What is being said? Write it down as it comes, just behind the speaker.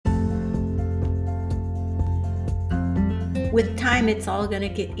With time, it's all going to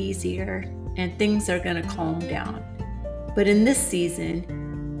get easier and things are going to calm down. But in this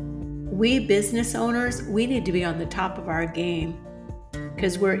season, we business owners, we need to be on the top of our game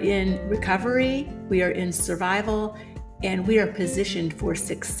because we're in recovery, we are in survival, and we are positioned for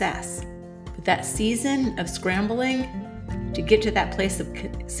success. But that season of scrambling to get to that place of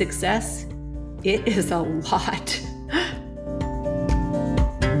success, it is a lot.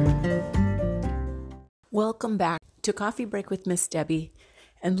 Welcome back to Coffee Break with Miss Debbie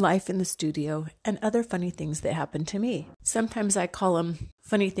and life in the studio and other funny things that happen to me. Sometimes I call them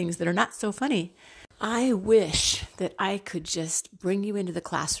funny things that are not so funny. I wish that I could just bring you into the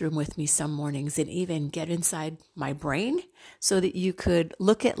classroom with me some mornings and even get inside my brain so that you could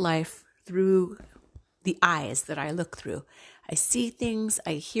look at life through the eyes that I look through. I see things,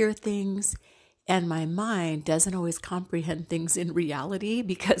 I hear things, and my mind doesn't always comprehend things in reality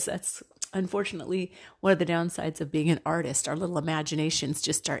because that's unfortunately one of the downsides of being an artist. Our little imaginations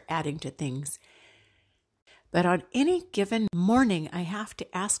just start adding to things. But on any given morning, I have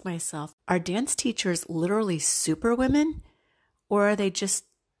to ask myself, are dance teachers literally superwomen, or are they just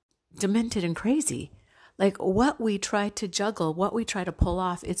demented and crazy? Like what we try to juggle, what we try to pull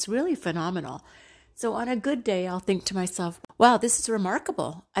off, it's really phenomenal. So on a good day, I'll think to myself, wow, this is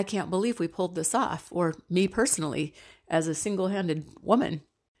remarkable. I can't believe we pulled this off, or me personally as a single-handed woman.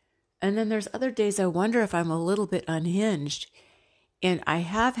 And then there's other days I wonder if I'm a little bit unhinged. And I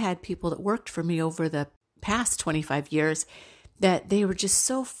have had people that worked for me over the past 25 years that they were just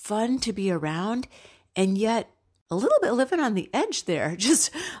so fun to be around, and yet a little bit living on the edge there.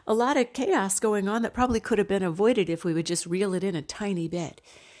 Just a lot of chaos going on that probably could have been avoided if we would just reel it in a tiny bit.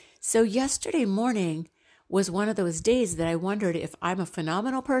 So yesterday morning was one of those days that I wondered if I'm a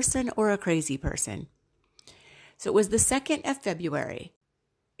phenomenal person or a crazy person. So it was the 2nd of February.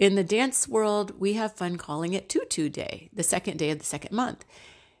 In the dance world, we have fun calling it Tutu Day, the 2nd day of the 2nd month.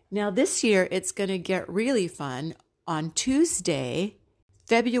 Now this year, it's going to get really fun. On Tuesday,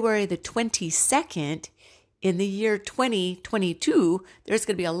 February the 22nd, in the year 2022, there's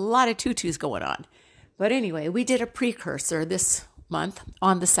going to be a lot of tutus going on. But anyway, we did a precursor this month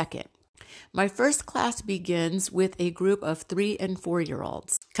on the 2nd. My first class begins with a group of 3 and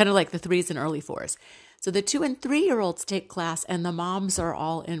 4-year-olds, kind of like the 3s and early 4s. So the 2 and 3-year-olds take class and the moms are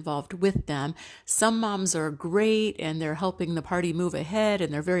all involved with them. Some moms are great and they're helping the party move ahead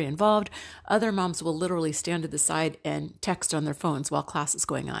and they're very involved. Other moms will literally stand to the side and text on their phones while class is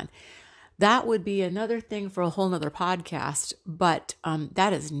going on. That would be another thing for a whole nother podcast, but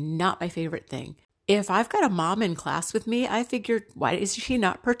that is not my favorite thing. If I've got a mom in class with me, I figured, why is she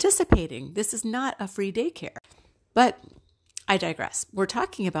not participating? This is not a free daycare. But I digress. We're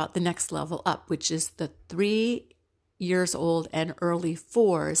talking about the next level up, which is the 3 years old and early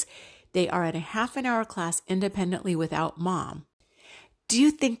 4s. They are in a half an hour class independently without mom. Do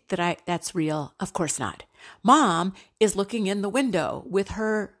you think that that's real? Of course not. Mom is looking in the window with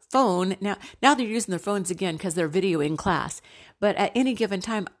her phone. Now they're using their phones again because they're videoing class. But at any given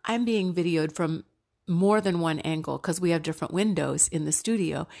time, I'm being videoed from more than one angle because we have different windows in the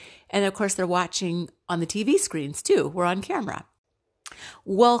studio. And of course, they're watching on the TV screens too. We're on camera.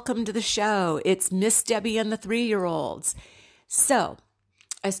 Welcome to the show. It's Miss Debbie and the 3-year-olds. So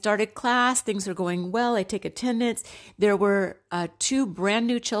I started class. Things are going well. I take attendance. There were 2 brand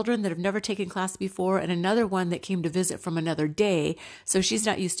new children that have never taken class before and another one that came to visit from another day. So she's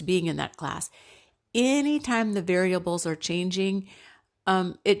not used to being in that class. Anytime the variables are changing,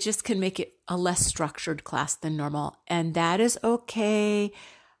 it just can make it a less structured class than normal. And that is okay.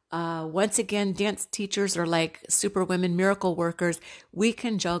 Once again, dance teachers are like superwomen, miracle workers. We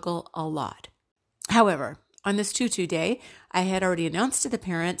can juggle a lot. However, on this tutu day, I had already announced to the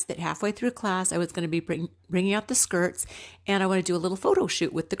parents that halfway through class, I was going to be bringing out the skirts and I want to do a little photo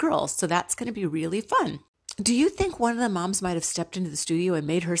shoot with the girls. So that's going to be really fun. Do you think one of the moms might have stepped into the studio and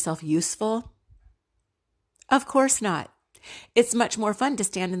made herself useful? Of course not. It's much more fun to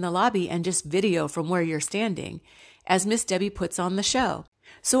stand in the lobby and just video from where you're standing as Miss Debbie puts on the show.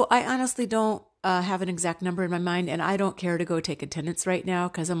 So I honestly don't have an exact number in my mind, and I don't care to go take attendance right now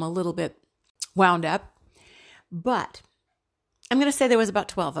because I'm a little bit wound up. But I'm going to say there was about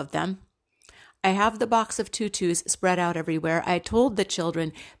 12 of them. I have the box of tutus spread out everywhere. I told the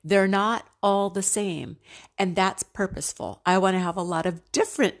children they're not all the same, and that's purposeful. I want to have a lot of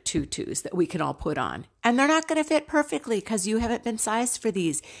different tutus that we can all put on, and they're not going to fit perfectly because you haven't been sized for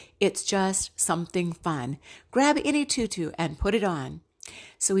these. It's just something fun. Grab any tutu and put it on.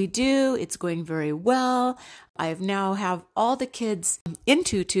 So we do. It's going very well. I now have all the kids in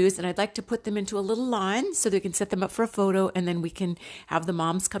tutus, and I'd like to put them into a little line so they can set them up for a photo, and then we can have the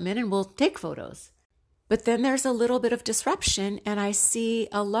moms come in and we'll take photos. But then there's a little bit of disruption and I see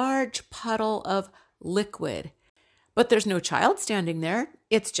a large puddle of liquid. But there's no child standing there.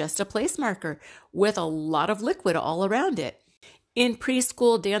 It's just a place marker with a lot of liquid all around it. In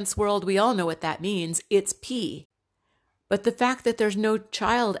preschool dance world, we all know what that means. It's pee. But the fact that there's no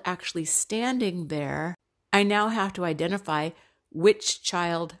child actually standing there, I now have to identify which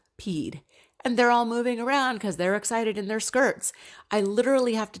child peed. And they're all moving around because they're excited in their skirts. I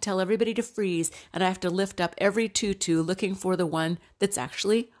literally have to tell everybody to freeze, and I have to lift up every tutu looking for the one that's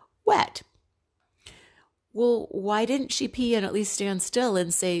actually wet. Well, why didn't she pee and at least stand still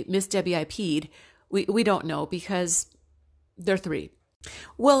and say, Miss Debbie, I peed? We don't know because they're 3.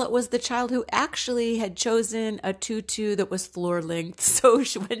 Well, it was the child who actually had chosen a tutu that was floor length. So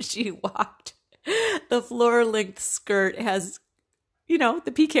when she walked, the floor length skirt has,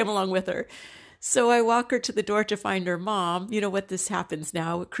 the pee came along with her. So I walk her to the door to find her mom. You know what this happens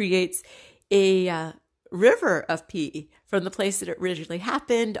now? It creates a river of pee from the place that it originally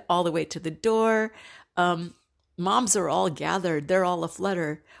happened all the way to the door. Moms are all gathered. They're all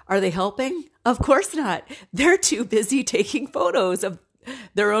aflutter. Are they helping? Of course not. They're too busy taking photos of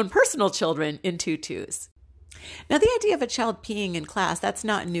their own personal children in tutus. Now, the idea of a child peeing in class, that's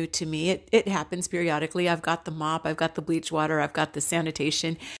not new to me. It happens periodically. I've got the mop, I've got the bleach water, I've got the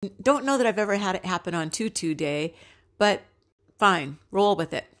sanitation. Don't know that I've ever had it happen on tutu day, but fine, roll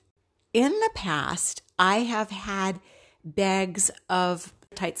with it. In the past, I have had bags of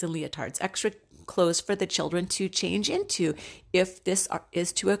tights and leotards, extra clothes for the children to change into if this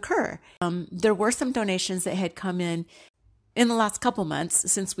is to occur. There were some donations that had come in the last couple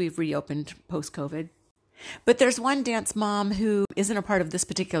months since we've reopened post-COVID. But there's one dance mom who isn't a part of this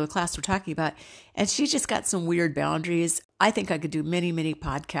particular class we're talking about, and she just got some weird boundaries. I think I could do many, many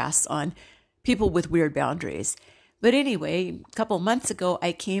podcasts on people with weird boundaries. But anyway, a couple months ago,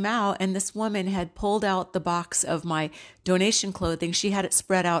 I came out and this woman had pulled out the box of my donation clothing. She had it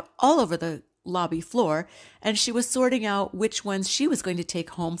spread out all over the lobby floor, and she was sorting out which ones she was going to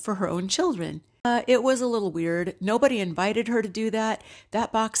take home for her own children. It was a little weird. Nobody invited her to do that.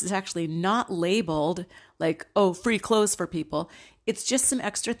 That box is actually not labeled like, oh, free clothes for people. It's just some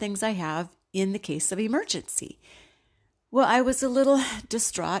extra things I have in the case of emergency. Well, I was a little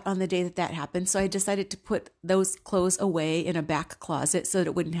distraught on the day that happened, so I decided to put those clothes away in a back closet so that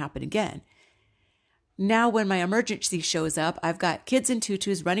it wouldn't happen again. Now when my emergency shows up, I've got kids in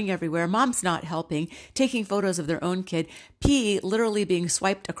tutus running everywhere, mom's not helping, taking photos of their own kid, pee literally being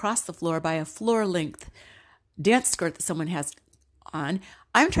swiped across the floor by a floor-length dance skirt that someone has on.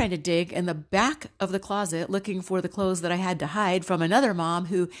 I'm trying to dig in the back of the closet looking for the clothes that I had to hide from another mom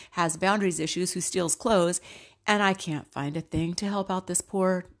who has boundaries issues, who steals clothes, and I can't find a thing to help out this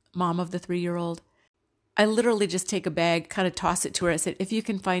poor mom of the 3-year-old. I literally just take a bag, kind of toss it to her. I said, if you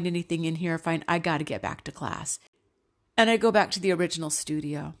can find anything in here, fine, I got to get back to class. And I go back to the original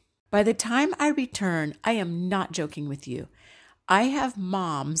studio. By the time I return, I am not joking with you. I have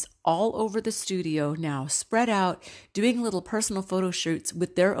moms all over the studio now, spread out, doing little personal photo shoots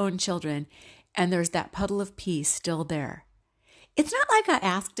with their own children, and there's that puddle of pee still there. It's not like I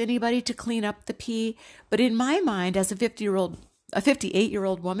asked anybody to clean up the pee, but in my mind, as a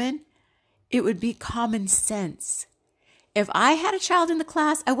 58-year-old woman, it would be common sense. If I had a child in the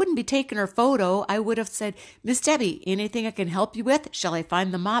class, I wouldn't be taking her photo. I would have said, Miss Debbie, anything I can help you with? Shall I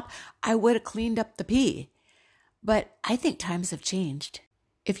find the mop? I would have cleaned up the pee. But I think times have changed.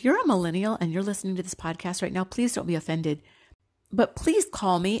 If you're a millennial and you're listening to this podcast right now, please don't be offended. But please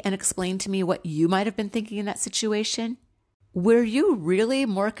call me and explain to me what you might have been thinking in that situation. Were you really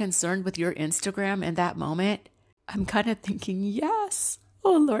more concerned with your Instagram in that moment? I'm kind of thinking, yes.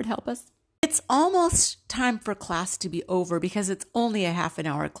 Oh, Lord, help us. It's almost time for class to be over because it's only a half an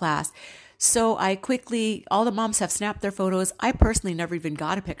hour class. So I quickly, all the moms have snapped their photos. I personally never even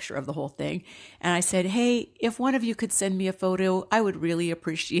got a picture of the whole thing. And I said, hey, if one of you could send me a photo, I would really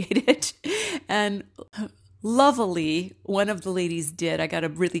appreciate it. And luckily, one of the ladies did. I got a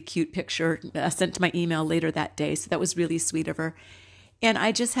really cute picture sent to my email later that day. So that was really sweet of her. And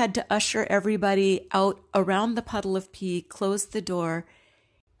I just had to usher everybody out around the puddle of pee, close the door,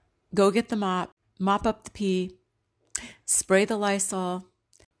 go get the mop up the pee, spray the Lysol,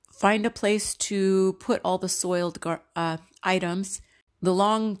 find a place to put all the soiled items. The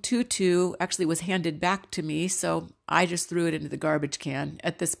long tutu actually was handed back to me, so I just threw it into the garbage can.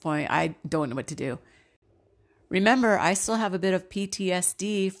 At this point, I don't know what to do. Remember, I still have a bit of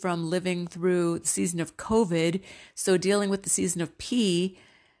PTSD from living through the season of COVID, so dealing with the season of pee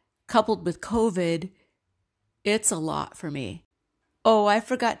coupled with COVID, it's a lot for me. Oh, I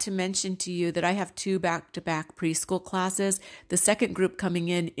forgot to mention to you that I have 2 back-to-back preschool classes. The second group coming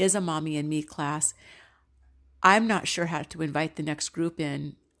in is a Mommy and Me class. I'm not sure how to invite the next group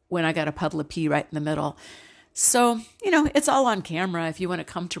in when I got a puddle of pee right in the middle. So, it's all on camera. If you want to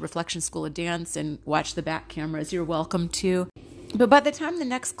come to Reflection School of Dance and watch the back cameras, you're welcome to. But by the time the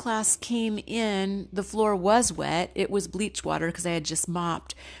next class came in, the floor was wet. It was bleach water because I had just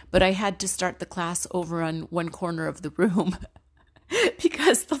mopped, but I had to start the class over on one corner of the room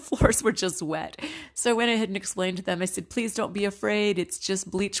because the floors were just wet. So I went ahead and explained to them, I said, please don't be afraid. It's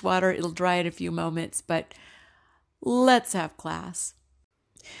just bleach water. It'll dry in a few moments, but let's have class.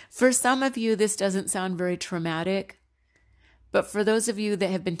 For some of you, this doesn't sound very traumatic, but for those of you that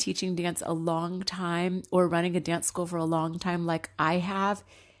have been teaching dance a long time or running a dance school for a long time like I have,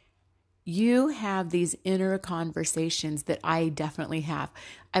 you have these inner conversations that I definitely have.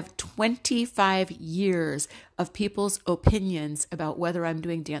 I have 25 years of people's opinions about whether I'm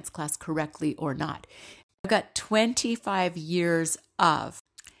doing dance class correctly or not. I've got 25 years of,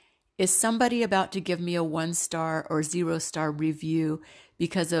 is somebody about to give me a 1-star or 0-star review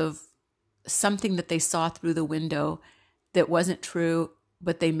because of something that they saw through the window that wasn't true,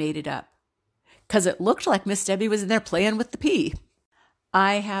 but they made it up? Because it looked like Miss Debbie was in there playing with the pee.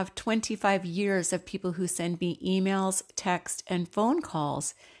 I have 25 years of people who send me emails, text, and phone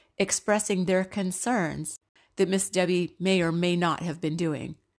calls expressing their concerns that Miss Debbie may or may not have been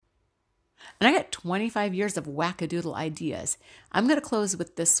doing. And I got 25 years of wackadoodle ideas. I'm going to close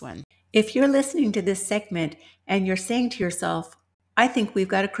with this one. If you're listening to this segment and you're saying to yourself, I think we've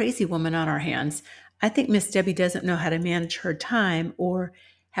got a crazy woman on our hands. I think Miss Debbie doesn't know how to manage her time or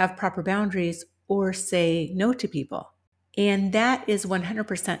have proper boundaries or say no to people. And that is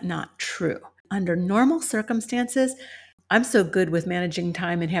 100% not true. Under normal circumstances, I'm so good with managing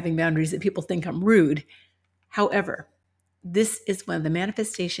time and having boundaries that people think I'm rude. However, this is one of the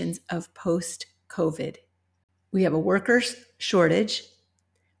manifestations of post-COVID. We have a workers shortage.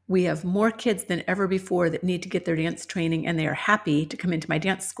 We have more kids than ever before that need to get their dance training, and they are happy to come into my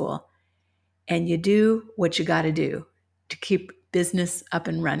dance school. And you do what you got to do to keep business up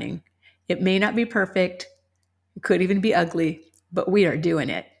and running. It may not be perfect. It could even be ugly, but we are doing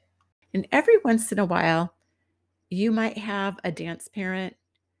it. And every once in a while, you might have a dance parent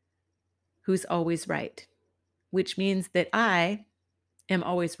who's always right, which means that I am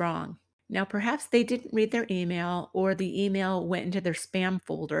always wrong. Now, perhaps they didn't read their email or the email went into their spam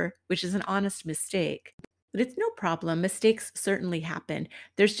folder, which is an honest mistake. But it's no problem. Mistakes certainly happen.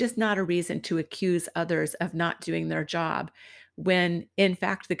 There's just not a reason to accuse others of not doing their job when, in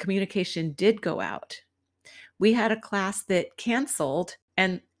fact, the communication did go out. We had a class that canceled,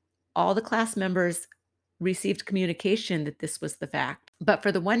 and all the class members received communication that this was the fact. But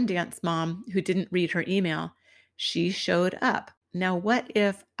for the one dance mom who didn't read her email, she showed up. Now, what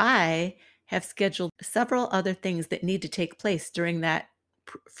if I have scheduled several other things that need to take place during that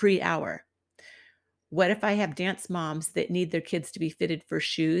free hour? What if I have dance moms that need their kids to be fitted for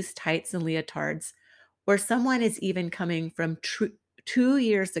shoes, tights, and leotards? Or someone is even coming from 2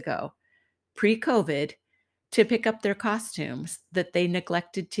 years ago, pre-COVID, to pick up their costumes that they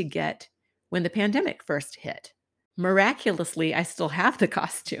neglected to get when the pandemic first hit. Miraculously, I still have the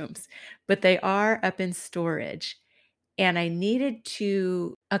costumes, but they are up in storage. And I needed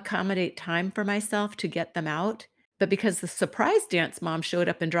to accommodate time for myself to get them out. But because the surprise dance mom showed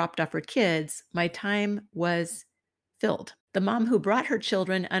up and dropped off her kids, my time was filled. The mom who brought her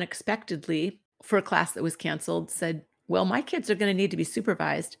children unexpectedly for a class that was canceled said, well, my kids are going to need to be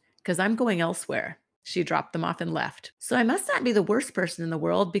supervised because I'm going elsewhere. She dropped them off and left. So I must not be the worst person in the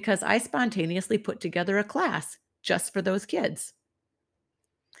world because I spontaneously put together a class just for those kids.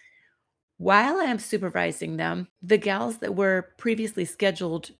 While I'm supervising them, the gals that were previously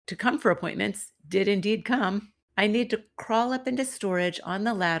scheduled to come for appointments did indeed come. I need to crawl up into storage on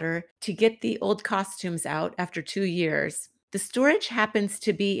the ladder to get the old costumes out after 2 years. The storage happens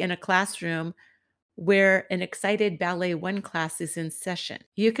to be in a classroom where an excited Ballet 1 class is in session.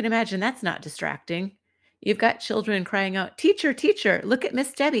 You can imagine that's not distracting. You've got children crying out, teacher, teacher, look at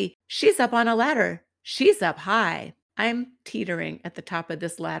Miss Debbie. She's up on a ladder. She's up high. I'm teetering at the top of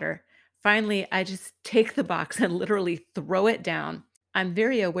this ladder. Finally, I just take the box and literally throw it down. I'm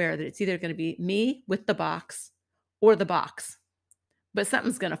very aware that it's either going to be me with the box or the box, but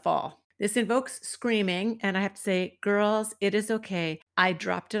something's going to fall. This invokes screaming, and I have to say, girls, it is okay. I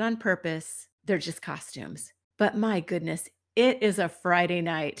dropped it on purpose. They're just costumes. But my goodness, it is a Friday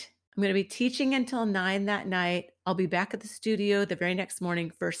night. I'm going to be teaching until 9 that night. I'll be back at the studio the very next morning,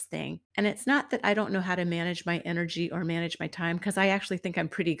 first thing. And it's not that I don't know how to manage my energy or manage my time, because I actually think I'm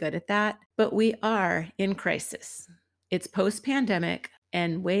pretty good at that. But we are in crisis. It's post-pandemic,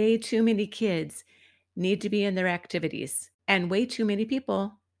 and way too many kids need to be in their activities. And way too many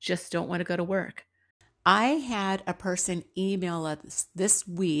people just don't want to go to work. I had a person email us this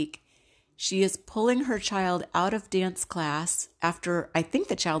week. She is pulling her child out of dance class after I think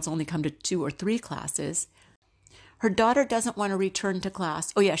the child's only come to 2 or 3 classes. Her daughter doesn't want to return to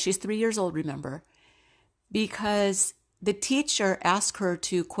class. Oh yeah, she's 3 years old, remember, because the teacher asked her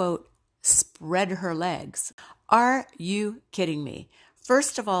to, quote, spread her legs. Are you kidding me?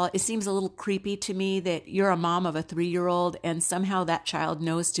 First of all, it seems a little creepy to me that you're a mom of a 3-year-old and somehow that child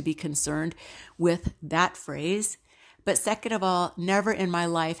knows to be concerned with that phrase. But second of all, never in my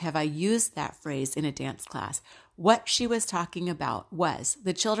life have I used that phrase in a dance class. What she was talking about was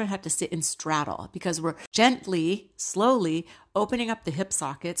the children have to sit in straddle because we're gently, slowly opening up the hip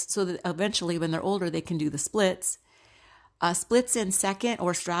sockets so that eventually when they're older, they can do the splits. Splits in second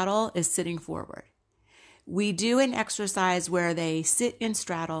or straddle is sitting forward. We do an exercise where they sit in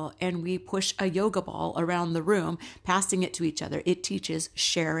straddle and we push a yoga ball around the room, passing it to each other. It teaches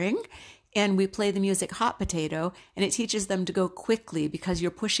sharing. And we play the music Hot Potato, and it teaches them to go quickly because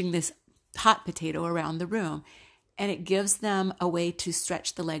you're pushing this hot potato around the room. And it gives them a way to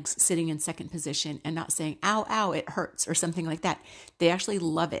stretch the legs sitting in second position and not saying, ow, ow, it hurts or something like that. They actually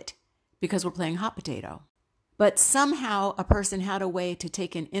love it because we're playing hot potato. But somehow a person had a way to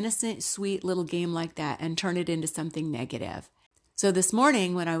take an innocent, sweet little game like that and turn it into something negative. So this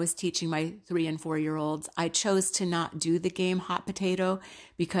morning when I was teaching my 3 and 4-year-olds, I chose to not do the game hot potato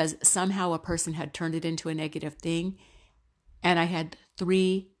because somehow a person had turned it into a negative thing. And I had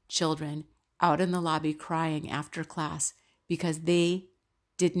 3 children out in the lobby crying after class because they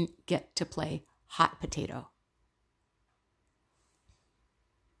didn't get to play hot potato.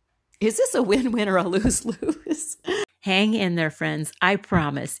 Is this a win-win or a lose-lose? Hang in there, friends. I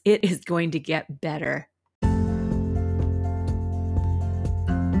promise it is going to get better.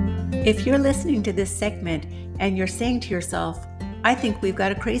 If you're listening to this segment and you're saying to yourself, I think we've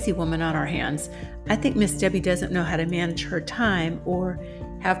got a crazy woman on our hands. I think Miss Debbie doesn't know how to manage her time or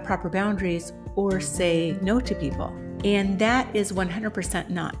have proper boundaries or say no to people. And that is 100%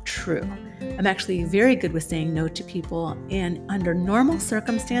 not true. I'm actually very good with saying no to people. And under normal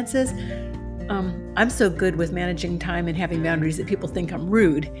circumstances, I'm so good with managing time and having boundaries that people think I'm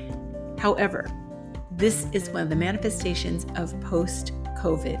rude. However, this is one of the manifestations of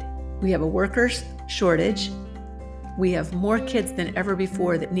post-COVID. We have a workers shortage. We have more kids than ever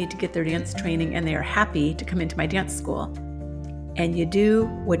before that need to get their dance training, and they are happy to come into my dance school. And you do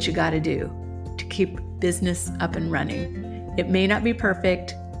what you got to do to keep business up and running. It may not be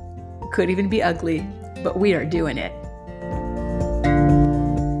perfect, it could even be ugly, but we are doing it.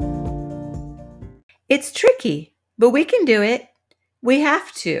 It's tricky, but we can do it. We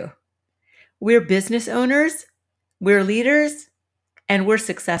have to. We're business owners, we're leaders, and we're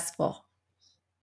successful.